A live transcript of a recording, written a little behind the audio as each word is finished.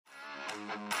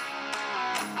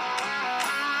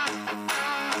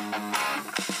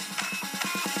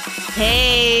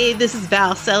Hey, this is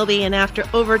Val Selby, and after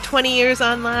over 20 years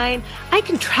online, I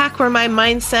can track where my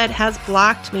mindset has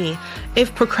blocked me.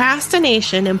 If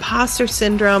procrastination, imposter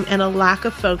syndrome, and a lack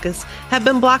of focus have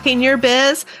been blocking your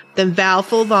biz, then Val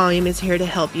Full Volume is here to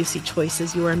help you see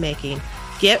choices you are making.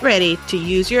 Get ready to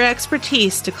use your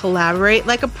expertise to collaborate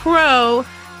like a pro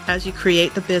as you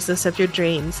create the business of your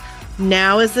dreams.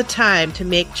 Now is the time to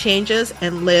make changes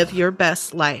and live your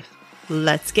best life.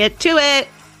 Let's get to it.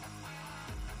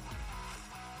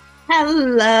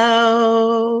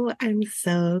 Hello. I'm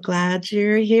so glad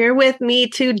you're here with me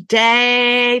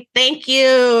today. Thank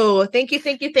you. Thank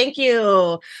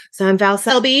you. So I'm Val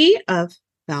Selby of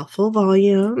Val Full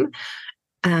Volume,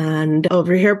 and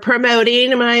over here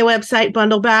promoting my website,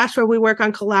 Bundle Bash, where we work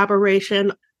on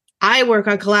collaboration. I work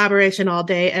on collaboration all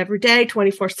day, every day,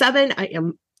 24/7. I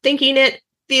am thinking it,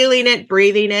 feeling it,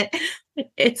 breathing it.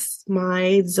 It's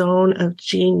my zone of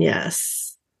genius.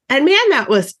 And man, that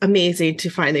was amazing to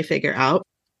finally figure out,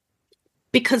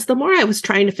 because the more I was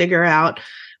trying to figure out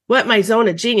what my zone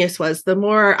of genius was, the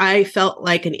more I felt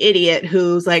like an idiot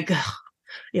who's like,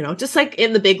 just like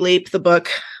in The Big Leap, the book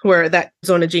where that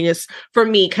zone of genius for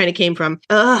me kind of came from.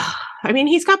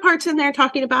 He's got parts in there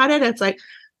talking about it. It's like,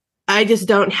 I just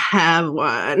don't have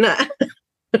one.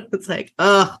 It's like,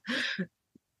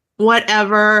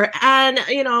 whatever. And,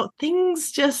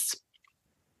 things just,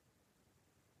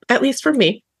 at least for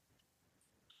me,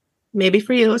 maybe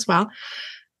for you as well,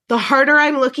 the harder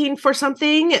I'm looking for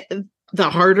something, the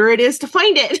harder it is to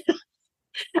find it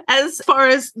as far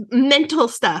as mental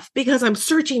stuff, because I'm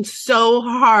searching so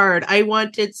hard. I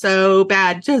want it so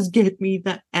bad. Just give me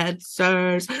the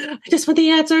answers. I just want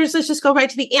the answers. Let's just go right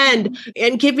to the end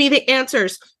and give me the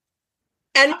answers.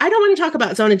 And I don't want to talk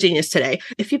about zone of genius today.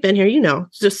 If you've been here,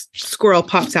 just squirrel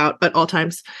pops out at all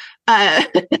times.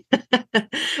 But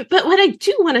what I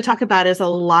do want to talk about is a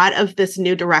lot of this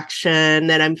new direction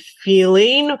that I'm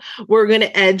feeling we're going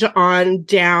to edge on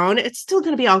down. It's still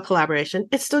going to be all collaboration.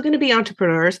 It's still going to be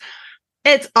entrepreneurs.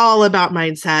 It's all about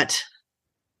mindset.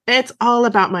 It's all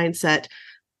about mindset.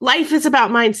 Life is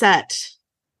about mindset.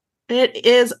 It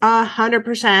is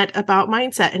 100% about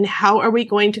mindset. And how are we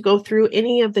going to go through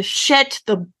any of the shit,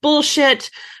 the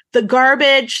bullshit, the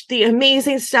garbage, the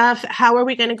amazing stuff? How are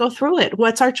we going to go through it?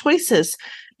 What's our choices?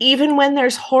 Even when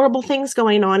there's horrible things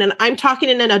going on, and I'm talking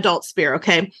in an adult sphere,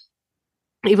 okay?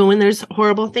 Even when there's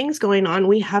horrible things going on,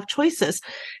 we have choices.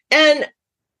 And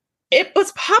it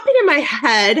was popping in my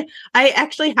head. I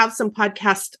actually have some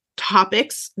podcast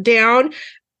topics down,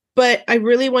 but I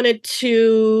really wanted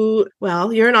to,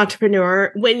 you're an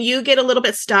entrepreneur. When you get a little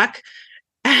bit stuck,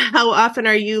 how often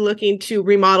are you looking to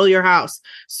remodel your house?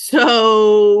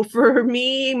 So for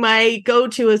me, my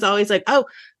go-to is always like,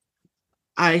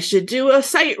 I should do a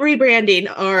site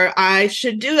rebranding, or I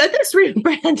should do this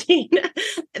rebranding.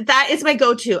 That is my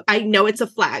go-to. I know it's a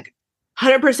flag.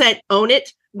 100% own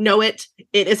it, know it.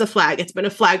 It is a flag. It's been a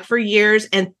flag for years.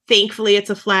 And thankfully it's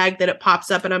a flag that it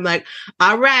pops up and I'm like,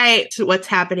 all right, what's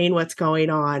happening? What's going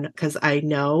on? Because I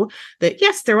know that,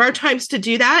 yes, there are times to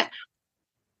do that.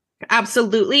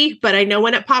 Absolutely. But I know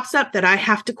when it pops up that I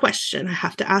have to question. I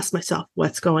have to ask myself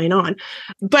what's going on.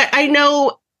 But I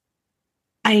know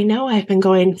I've been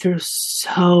going through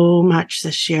so much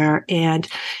this year. And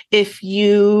if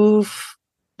you've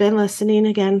been listening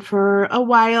again for a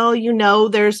while,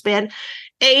 there's been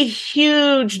a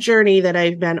huge journey that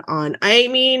I've been on. I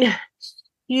mean,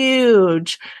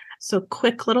 huge. So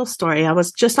quick little story. I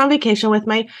was just on vacation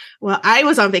I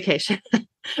was on vacation.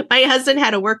 My husband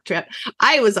had a work trip.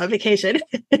 I was on vacation,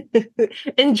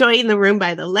 enjoying the room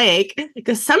by the lake,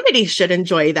 because somebody should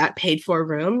enjoy that paid for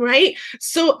room, right?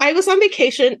 So I was on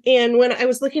vacation, and when I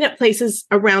was looking at places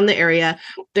around the area,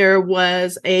 there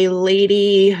was a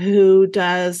lady who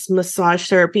does massage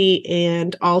therapy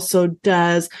and also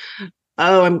does,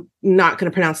 I'm not going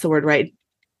to pronounce the word right,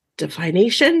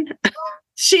 divination.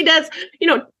 She does,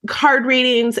 card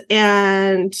readings,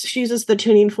 and she uses the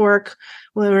tuning fork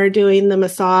when we're doing the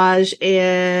massage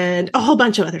and a whole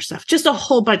bunch of other stuff, just a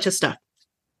whole bunch of stuff.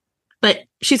 But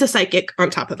she's a psychic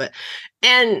on top of it.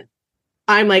 And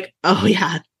I'm like, oh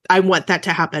yeah, I want that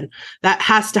to happen. That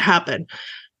has to happen.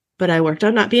 But I worked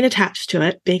on not being attached to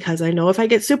it, because I know if I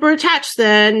get super attached,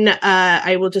 then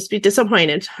I will just be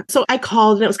disappointed. So I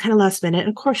called, and it was kind of last minute. And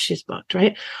of course she's booked,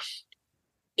 right?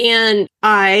 And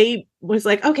I was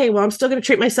like, okay, well, I'm still going to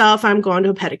treat myself. I'm going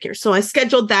to a pedicure. So I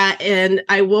scheduled that, and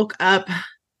I woke up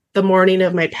the morning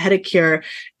of my pedicure,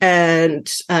 and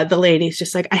the lady's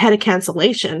just like, I had a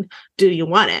cancellation. Do you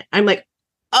want it? I'm like,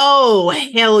 oh,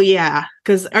 hell yeah.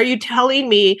 Because are you telling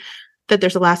me that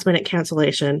there's a last minute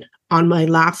cancellation on my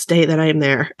last day that I am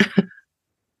there?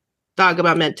 talk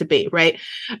about meant to be, right?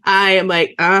 I am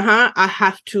like, I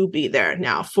have to be there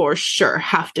now for sure.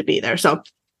 Have to be there. So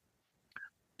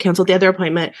canceled the other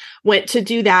appointment, went to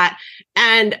do that.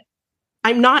 And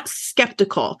I'm not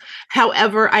skeptical.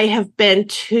 However, I have been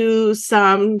to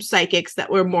some psychics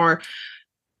that were more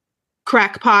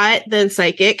crackpot than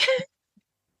psychic.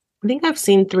 I think I've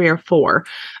seen 3 or 4,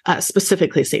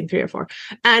 specifically seen 3 or 4.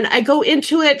 And I go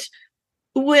into it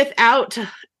without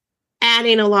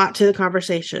adding a lot to the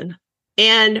conversation.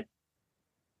 And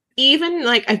even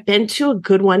like I've been to a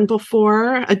good one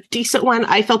before, a decent one.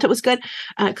 I felt it was good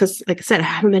because, like I said, I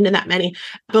haven't been to that many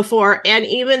before. And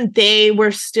even they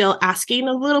were still asking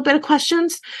a little bit of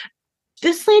questions.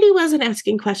 This lady wasn't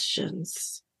asking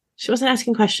questions. She wasn't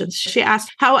asking questions. She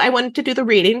asked how I wanted to do the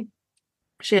reading.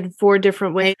 She had 4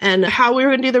 different ways and how we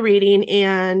were going to do the reading.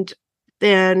 And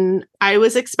then I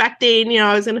was expecting,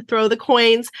 I was going to throw the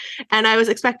coins and I was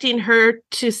expecting her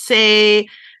to say,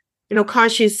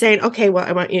 cause she's saying, okay, well,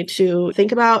 I want you to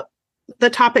think about the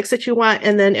topics that you want.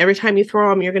 And then every time you throw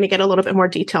them, you're going to get a little bit more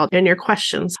detailed in your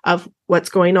questions of what's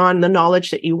going on, the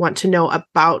knowledge that you want to know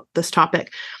about this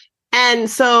topic. And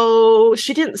so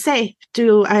she didn't say,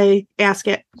 do I ask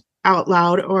it out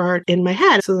loud or in my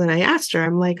head? So then I asked her,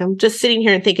 I'm like, I'm just sitting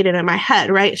here and thinking it in my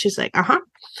head, right? She's like,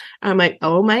 I'm like,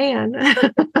 oh man,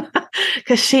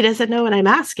 because she doesn't know what I'm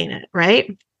asking it,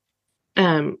 right?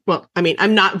 Well, I mean,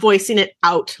 I'm not voicing it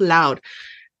out loud.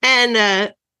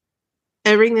 And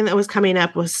everything that was coming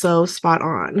up was so spot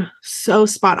on.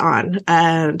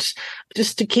 And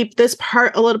just to keep this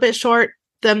part a little bit short,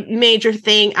 the major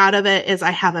thing out of it is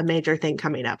I have a major thing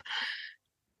coming up.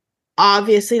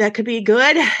 Obviously, that could be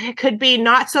good. It could be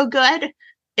not so good.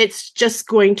 It's just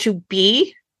going to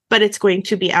be, but it's going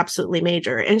to be absolutely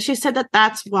major. And she said that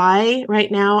that's why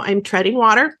right now I'm treading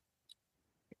water.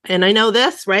 And I know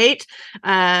this, right?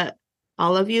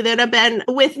 All of you that have been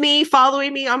with me,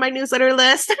 following me on my newsletter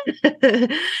list,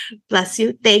 bless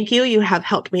you. Thank you. You have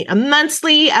helped me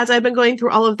immensely as I've been going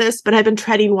through all of this, but I've been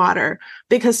treading water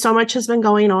because so much has been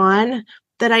going on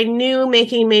that I knew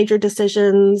making major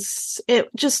decisions, it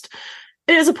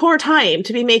is a poor time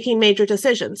to be making major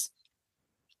decisions.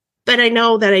 But I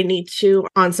know that I need to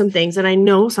on some things, and I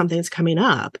know something's coming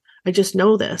up. I just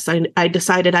know this. I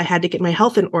decided I had to get my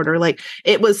health in order. Like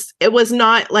it was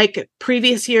not like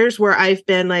previous years where I've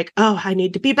been like, oh, I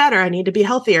need to be better. I need to be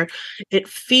healthier. It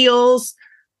feels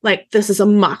like this is a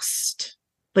must.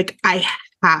 Like I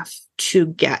have to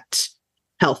get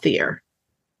healthier.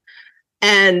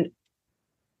 And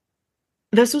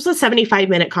this was a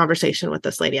 75-minute conversation with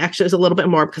this lady. Actually, it was a little bit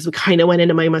more because we kind of went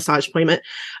into my massage appointment.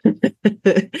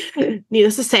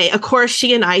 Needless to say, of course,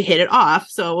 she and I hit it off.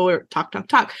 So we're talk.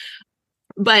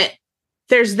 But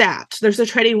there's that. There's the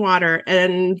treading water.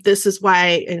 And this is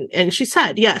why, and she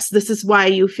said, yes, this is why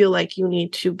you feel like you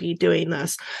need to be doing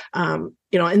this. And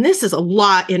this is a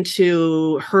lot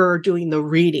into her doing the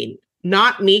reading,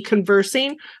 not me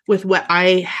conversing with what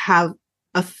I have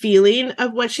a feeling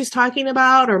of what she's talking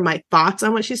about or my thoughts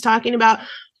on what she's talking about.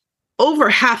 Over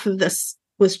half of this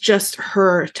was just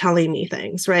her telling me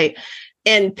things, right?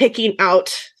 And picking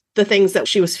out the things that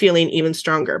she was feeling even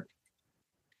stronger.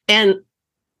 And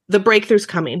the breakthrough's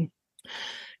coming.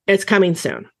 It's coming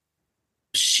soon.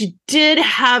 She did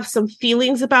have some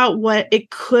feelings about what it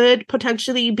could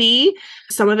potentially be.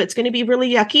 Some of it's going to be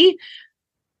really yucky.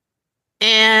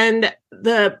 And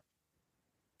the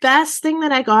best thing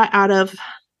that I got out of,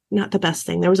 not the best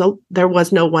thing, there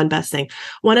was no one best thing.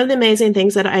 One of the amazing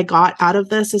things that I got out of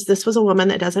this is this was a woman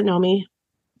that doesn't know me.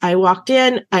 I walked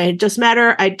in, I had just met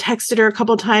her, I texted her a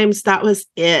couple times, that was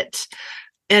it.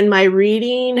 And my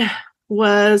reading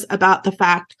was about the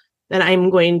fact that I'm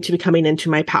going to be coming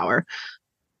into my power.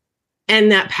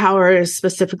 And that power is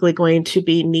specifically going to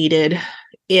be needed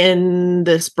in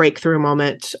this breakthrough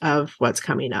moment of what's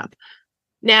coming up.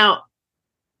 Now,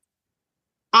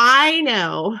 I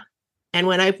know, and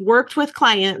when I've worked with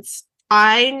clients,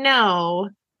 I know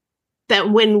that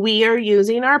when we are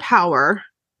using our power,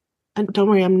 and don't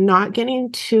worry, I'm not getting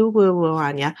too woo-woo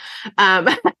on you,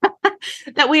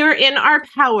 that we are in our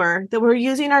power, that we're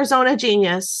using our zone of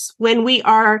genius, when we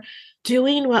are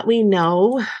doing what we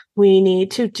know we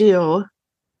need to do,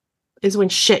 is when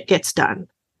shit gets done.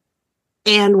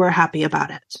 And we're happy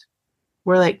about it.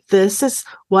 We're like, this is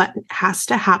what has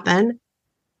to happen.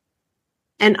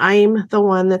 And I'm the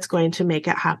one that's going to make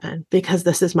it happen because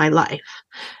this is my life.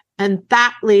 And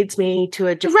that leads me to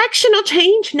a directional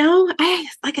change. No,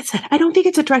 like I said, I don't think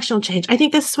it's a directional change. I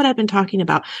think this is what I've been talking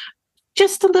about.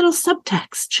 Just a little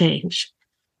subtext change.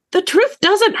 The truth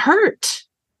doesn't hurt.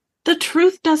 The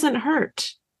truth doesn't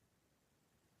hurt.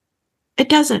 It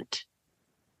doesn't.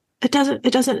 It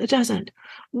doesn't.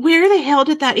 Where the hell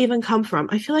did that even come from?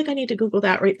 I feel like I need to Google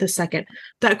that right this second.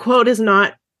 That quote is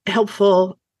not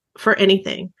helpful for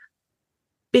anything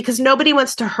because nobody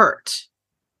wants to hurt,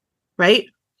 right?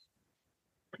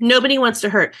 Nobody wants to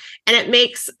hurt. And it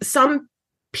makes some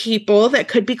people that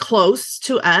could be close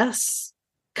to us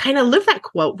kind of live that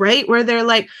quote, right? Where they're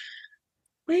like,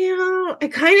 well, I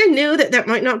kind of knew that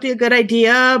might not be a good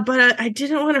idea, but I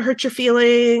didn't want to hurt your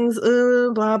feelings,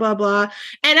 blah, blah, blah.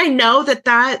 And I know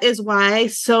that is why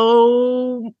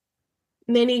so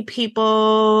many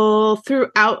people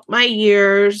throughout my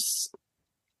years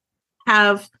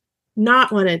have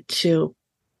not wanted to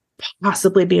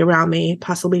possibly be around me,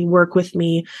 possibly work with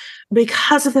me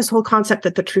because of this whole concept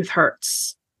that the truth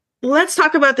hurts. Let's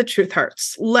talk about the truth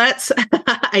hurts.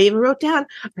 I even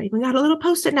got a little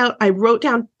Post-it note. I wrote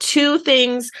down 2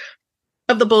 things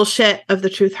of the bullshit of the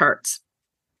truth hurts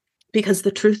because the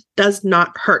truth does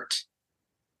not hurt.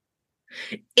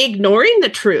 Ignoring the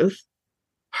truth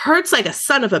hurts like a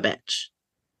son of a bitch.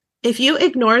 If you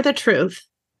ignore the truth,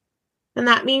 then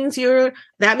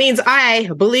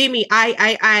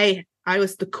I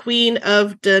was the queen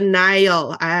of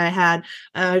denial. I had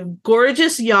a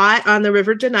gorgeous yacht on the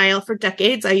River Denial for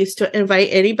decades. I used to invite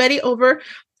anybody over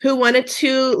who wanted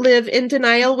to live in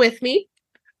denial with me.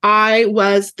 I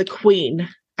was the queen.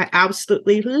 I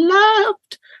absolutely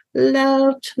loved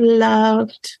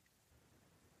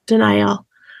denial.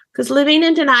 Because living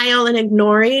in denial and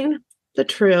ignoring the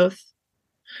truth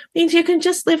means you can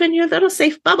just live in your little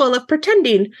safe bubble of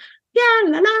pretending. Yeah,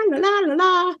 la, la, la, la, la,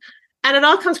 la. And it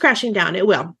all comes crashing down. It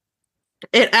will.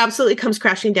 It absolutely comes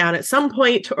crashing down at some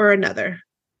point or another.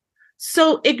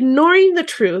 So ignoring the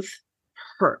truth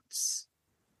hurts.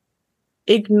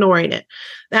 Ignoring it.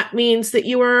 That means that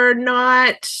you are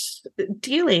not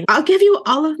dealing. I'll give you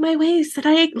all of my ways that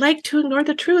I like to ignore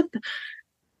the truth.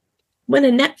 When a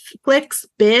Netflix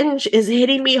binge is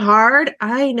hitting me hard,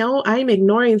 I know I'm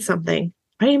ignoring something.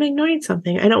 I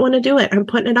don't want to do it. I'm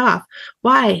putting it off.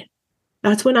 Why?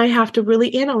 That's when I have to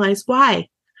really analyze why.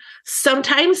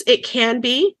 Sometimes it can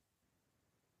be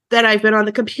that I've been on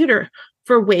the computer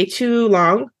for way too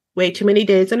long, way too many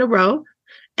days in a row,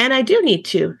 and I do need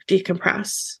to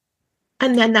decompress.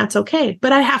 And then that's okay.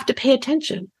 But I have to pay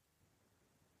attention.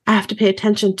 I have to pay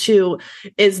attention to,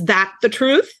 is that the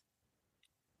truth?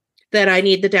 That I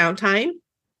need the downtime?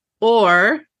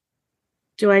 Or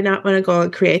do I not want to go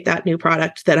and create that new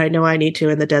product that I know I need to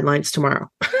in the deadline's tomorrow?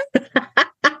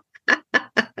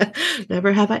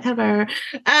 Never have I ever.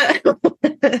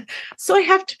 So I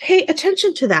have to pay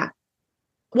attention to that.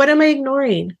 What am I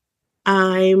ignoring?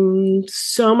 I'm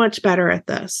so much better at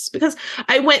this because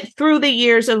I went through the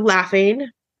years of laughing.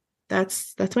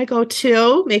 That's my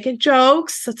go-to. Making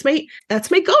jokes. That's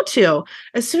my go-to.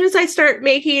 As soon as I start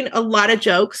making a lot of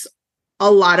jokes, a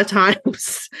lot of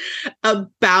times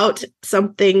about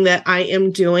something that I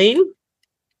am doing,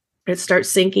 it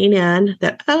starts sinking in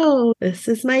that, oh, this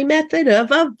is my method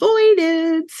of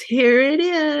avoidance. Here it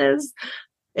is.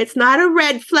 It's not a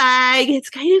red flag. It's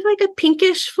kind of like a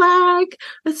pinkish flag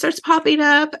that starts popping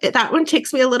up. That one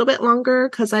takes me a little bit longer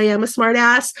because I am a smart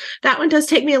ass. That one does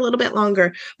take me a little bit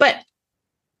longer. But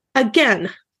again,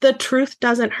 the truth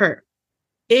doesn't hurt.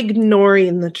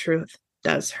 Ignoring the truth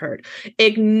does hurt.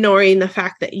 Ignoring the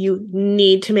fact that you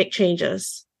need to make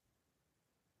changes,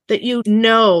 that you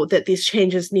know that these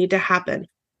changes need to happen,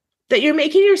 that you're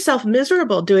making yourself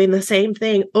miserable doing the same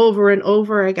thing over and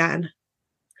over again.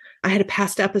 I had a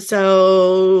past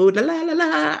episode,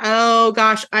 oh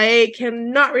gosh, I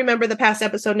cannot remember the past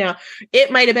episode now. It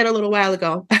might have been a little while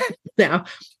ago now.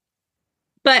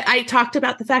 But I talked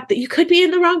about the fact that you could be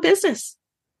in the wrong business.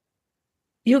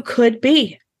 You could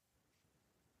be.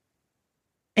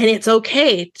 And it's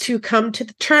okay to come to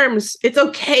the terms. It's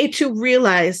okay to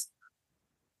realize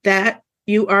that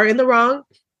you are in the wrong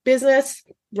business,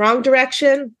 wrong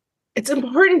direction. It's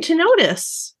important to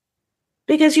notice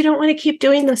because you don't want to keep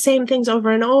doing the same things over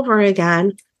and over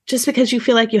again just because you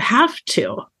feel like you have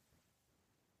to.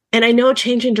 And I know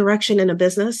changing direction in a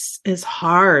business is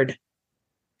hard.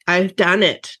 I've done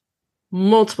it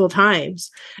multiple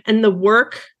times. And the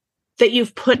work that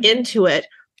you've put into it,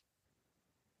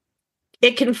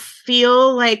 it can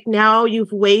feel like now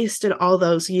you've wasted all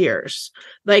those years.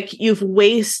 Like you've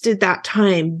wasted that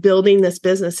time building this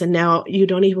business and now you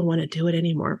don't even want to do it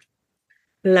anymore.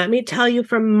 Let me tell you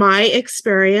from my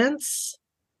experience,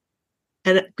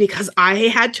 and because I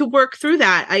had to work through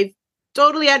that, I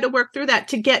totally had to work through that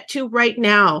to get to right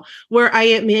now where I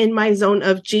am in my zone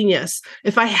of genius.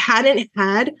 If I hadn't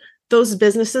had those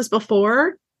businesses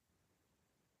before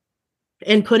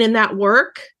and put in that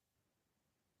work,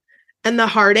 and the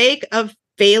heartache of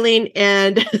failing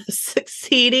and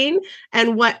succeeding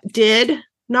and what did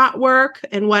not work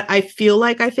and what I feel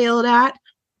like I failed at.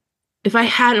 If I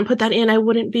hadn't put that in, I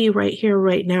wouldn't be right here,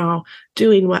 right now,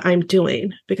 doing what I'm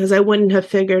doing because I wouldn't have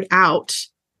figured out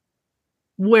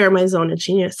where my zone of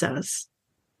genius is.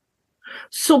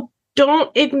 So don't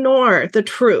ignore the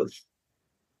truth.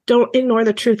 Don't ignore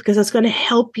the truth because it's going to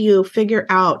help you figure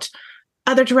out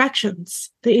other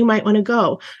directions that you might want to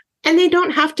go. And they don't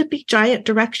have to be giant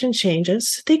direction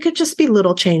changes. They could just be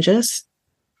little changes.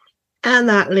 And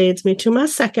that leads me to my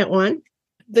second one.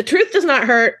 The truth does not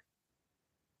hurt,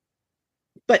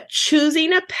 but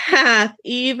choosing a path,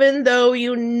 even though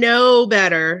you know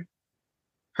better,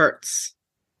 hurts.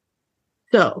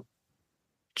 So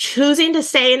choosing to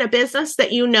stay in a business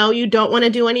that you know you don't want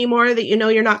to do anymore, that you know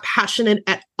you're not passionate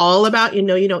at all about, you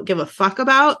know you don't give a fuck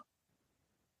about,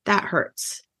 that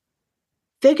hurts.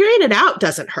 Figuring it out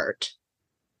doesn't hurt.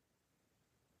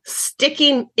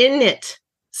 Sticking in it,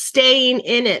 staying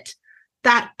in it,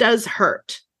 that does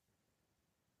hurt.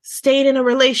 Staying in a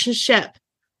relationship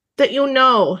that you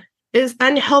know is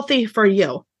unhealthy for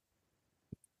you,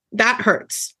 that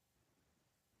hurts.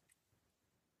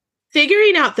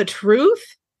 Figuring out the truth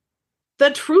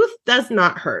does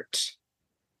not hurt.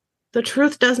 The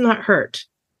truth does not hurt.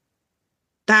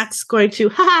 That's going to,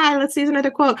 let's use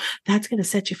another quote. That's going to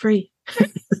set you free.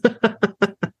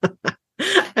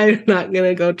 I'm not going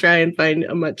to go try and find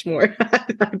a much more.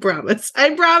 I promise.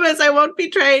 I won't be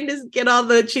trying to get all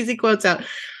the cheesy quotes out.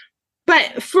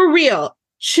 But for real,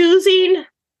 choosing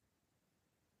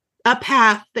a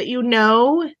path that you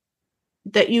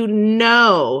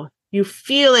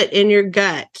feel it in your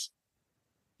gut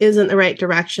isn't the right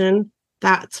direction,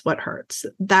 that's what hurts.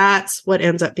 That's what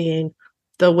ends up being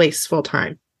the wasteful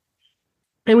time.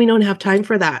 And we don't have time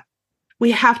for that.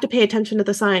 We have to pay attention to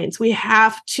the signs. We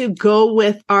have to go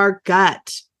with our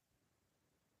gut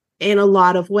in a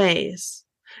lot of ways.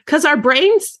 Because our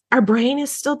brain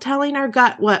is still telling our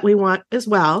gut what we want as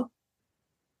well.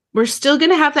 We're still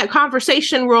going to have that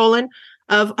conversation rolling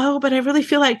of, oh, but I really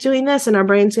feel like doing this. And our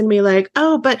brain's going to be like,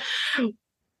 oh, but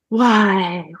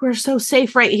why? We're so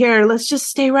safe right here. Let's just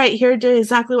stay right here doing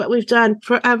exactly what we've done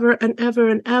forever and ever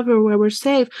and ever where we're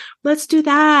safe. Let's do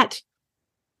that.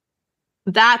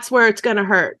 That's where it's going to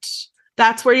hurt.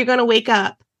 That's where you're going to wake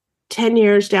up 10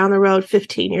 years down the road,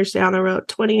 15 years down the road,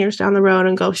 20 years down the road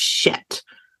and go, shit,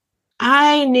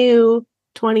 I knew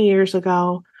 20 years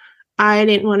ago, I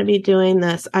didn't want to be doing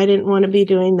this. I didn't want to be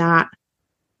doing that.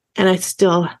 And I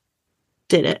still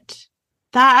did it.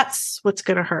 That's what's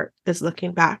going to hurt, is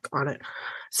looking back on it.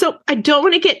 So I don't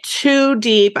want to get too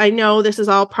deep. I know this is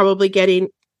all probably getting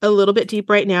a little bit deep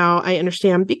right now. I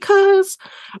understand, because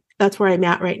that's where I'm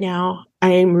at right now. I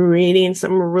am reading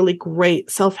some really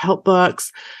great self-help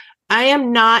books. I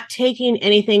am not taking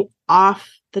anything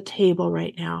off the table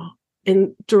right now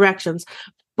in directions.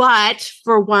 But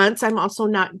for once, I'm also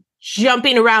not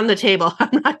jumping around the table.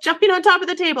 I'm not jumping on top of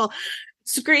the table,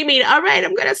 screaming, all right,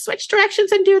 I'm going to switch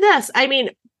directions and do this. I mean,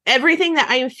 everything that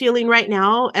I am feeling right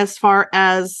now, as far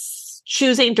as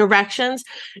choosing directions,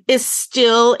 is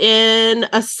still in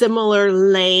a similar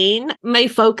lane. My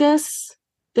focus,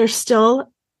 there's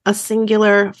still a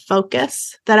singular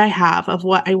focus that I have of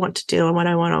what I want to do and what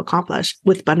I want to accomplish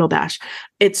with Bundle Bash.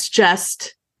 It's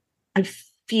just, I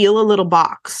feel a little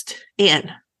boxed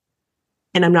in.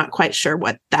 And I'm not quite sure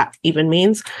what that even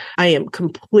means. I am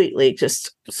completely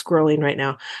just scrolling right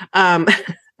now.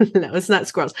 No, it's not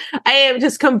scrolls. I am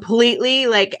just completely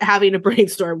like having a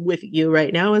brainstorm with you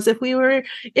right now as if we were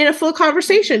in a full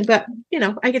conversation. But, you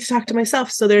know, I get to talk to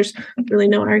myself. So there's really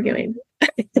no arguing.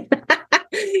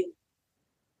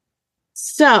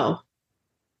 So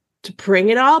to bring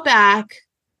it all back,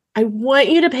 I want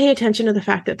you to pay attention to the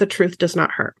fact that the truth does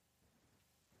not hurt.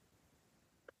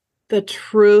 The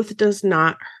truth does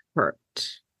not hurt.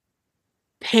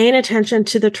 Paying attention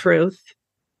to the truth,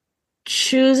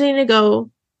 choosing to go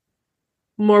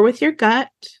more with your gut,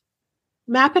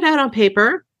 map it out on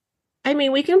paper. I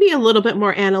mean, we can be a little bit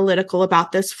more analytical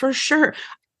about this for sure.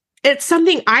 It's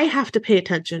something I have to pay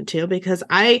attention to because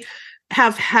I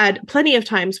have had plenty of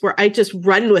times where I just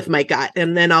run with my gut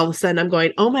and then all of a sudden I'm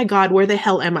going, oh my God, where the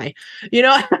hell am I? You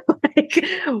know, like,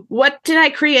 what did I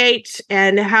create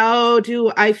and how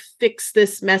do I fix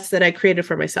this mess that I created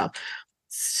for myself?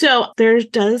 So there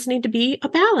does need to be a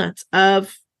balance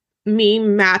of me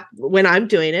when I'm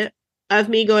doing it, of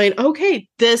me going, okay,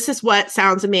 this is what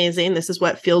sounds amazing. This is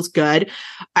what feels good.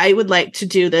 I would like to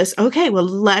do this. Okay, well,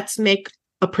 let's make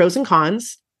a pros and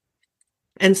cons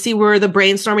and see where the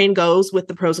brainstorming goes with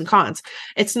the pros and cons.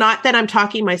 It's not that I'm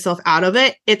talking myself out of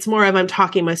it. It's more of I'm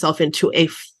talking myself into a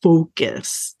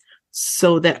focus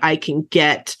so that I can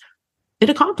get it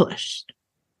accomplished.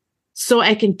 So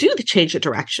I can do the change of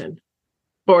direction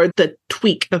or the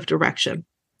tweak of direction.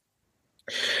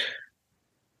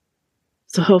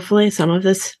 So hopefully some of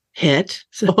this hit.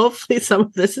 So hopefully some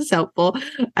of this is helpful.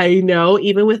 I know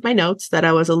even with my notes that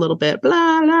I was a little bit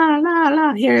blah, blah, blah,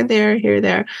 blah, here,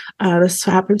 there. This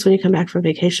happens when you come back from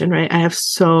vacation, right? I have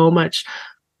so much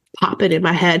popping in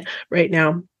my head right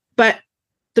now. But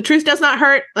the truth does not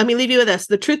hurt. Let me leave you with this.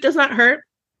 The truth does not hurt.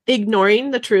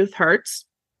 Ignoring the truth hurts.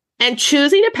 And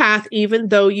choosing a path, even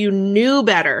though you knew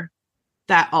better,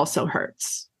 that also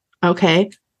hurts.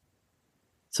 Okay?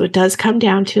 So it does come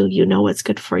down to, you know what's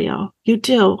good for you. You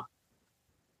do.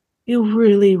 You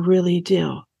really, really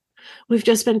do. We've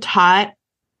just been taught.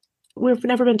 We've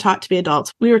never been taught to be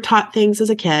adults. We were taught things as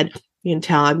a kid. You can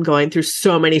tell I'm going through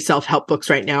so many self-help books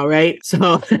right now, right?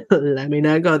 So let me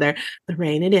not go there. The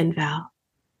rein it in, Val.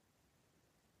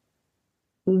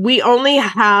 We only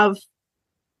have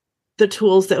the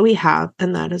tools that we have,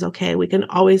 and that is okay. We can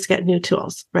always get new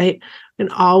tools, right? We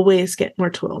can always get more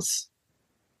tools.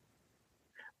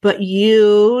 But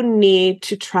you need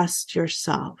to trust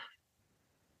yourself.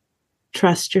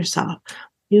 Trust yourself.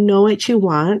 You know what you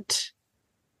want.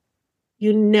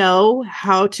 You know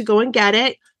how to go and get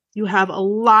it. You have a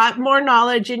lot more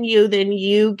knowledge in you than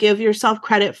you give yourself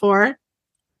credit for.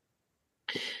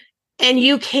 And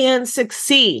you can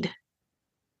succeed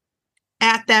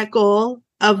at that goal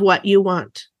of what you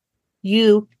want.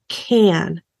 You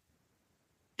can.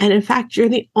 And in fact, you're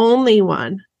the only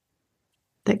one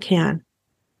that can.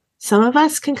 Some of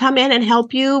us can come in and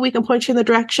help you. We can point you in the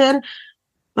direction,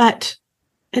 but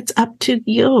it's up to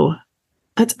you.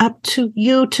 It's up to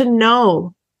you to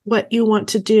know what you want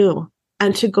to do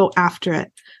and to go after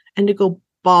it and to go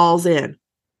balls in,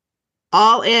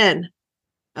 all in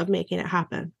of making it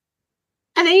happen.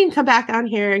 And then you can come back on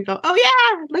here and go, oh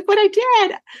yeah, look what I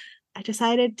did. I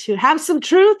decided to have some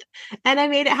truth and I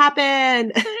made it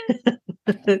happen.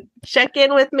 Check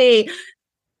in with me.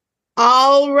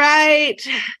 All right.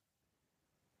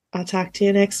 I'll talk to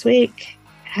you next week.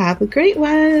 Have a great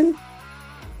one.